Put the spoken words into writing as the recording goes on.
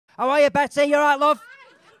How are you, Betty? You all right, love?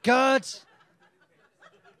 Good.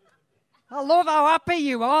 I love how happy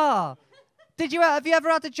you are. Have you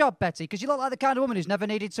ever had a job, Betty? Because you look like the kind of woman who's never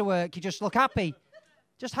needed to work. You just look happy.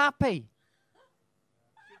 Just happy.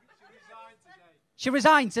 She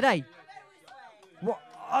resigned today. What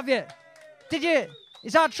have you? Did you?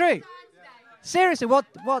 Is that true? Seriously, what?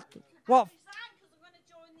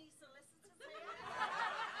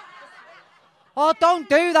 Oh, don't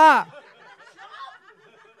do that.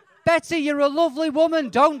 Betty, you're a lovely woman.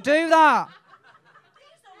 Don't do that.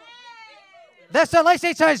 The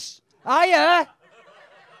solicitors. Hiya.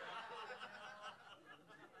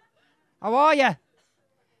 How are you?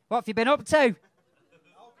 What have you been up to?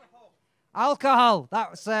 Alcohol.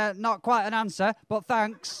 That's not quite an answer, but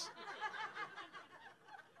thanks.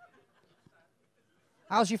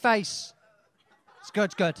 How's your face? It's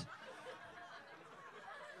good, good.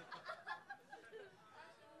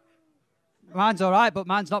 Mine's all right, but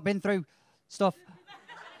mine's not been through stuff.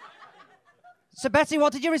 So, Betty,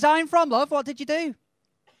 what did you resign from, love? What did you do?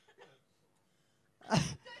 A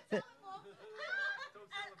lunchtime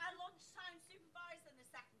supervisor in the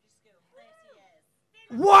secondary school,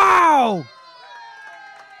 30 years. Wow!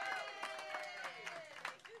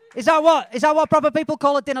 Is that what proper people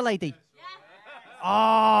call a dinner lady? Yeah.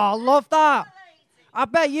 Oh, love that. I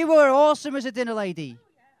bet you were awesome as a dinner lady.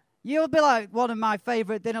 You'll be like one of my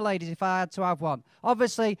favourite dinner ladies if I had to have one.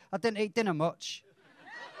 Obviously, I didn't eat dinner much.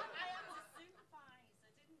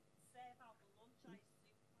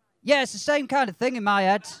 Yeah, it's the same kind of thing in my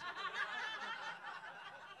head.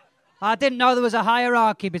 I didn't know there was a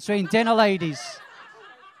hierarchy between dinner ladies.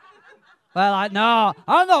 Well, like, no,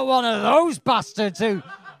 I'm not one of those bastards who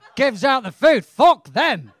gives out the food. Fuck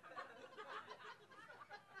them.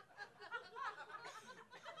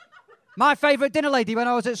 My favourite dinner lady when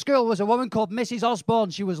I was at school was a woman called Mrs. Osborne.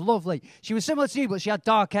 She was lovely. She was similar to you, but she had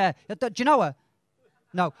dark hair. Do you know her?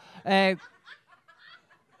 No.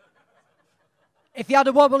 If you had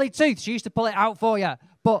a wobbly tooth, she used to pull it out for you,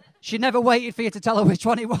 but she never waited for you to tell her which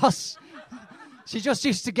one it was. She just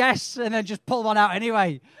used to guess and then just pull one out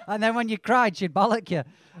anyway. And then when you cried, she'd bollock you.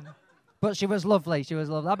 But she was lovely. She was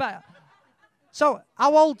lovely. I bet. So,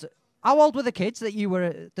 how old were the kids that you were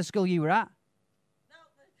at the school you were at? No,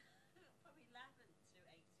 probably 11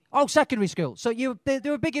 to 18. Oh, secondary school. So they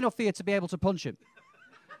were big enough for you to be able to punch him.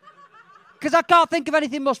 Because I can't think of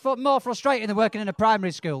anything more frustrating than working in a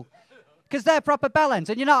primary school. Because they're proper bellends,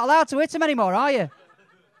 and you're not allowed to hit them anymore, are you?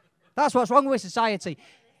 That's what's wrong with society.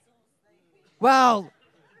 Well,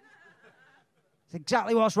 it's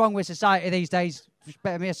exactly what's wrong with society these days. Just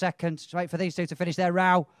bear me a second. Just wait for these two to finish their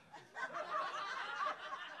row.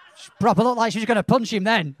 She proper looked like she was going to punch him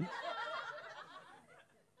then.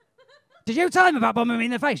 Did you tell him about bumming me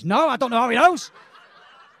in the face? No, I don't know how he knows.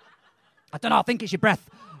 I don't know, I think it's your breath.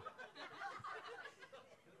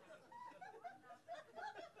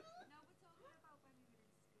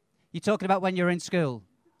 You're talking about when you're in school.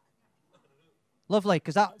 Lovely,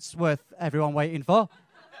 because that's worth everyone waiting for.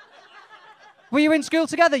 Were you in school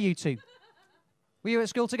together, you two? Were you at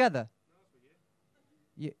school together?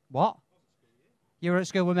 What? You were at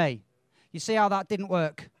school with me? You see how that didn't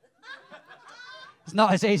work? It's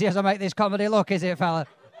not as easy as I make this comedy look, is it, fella?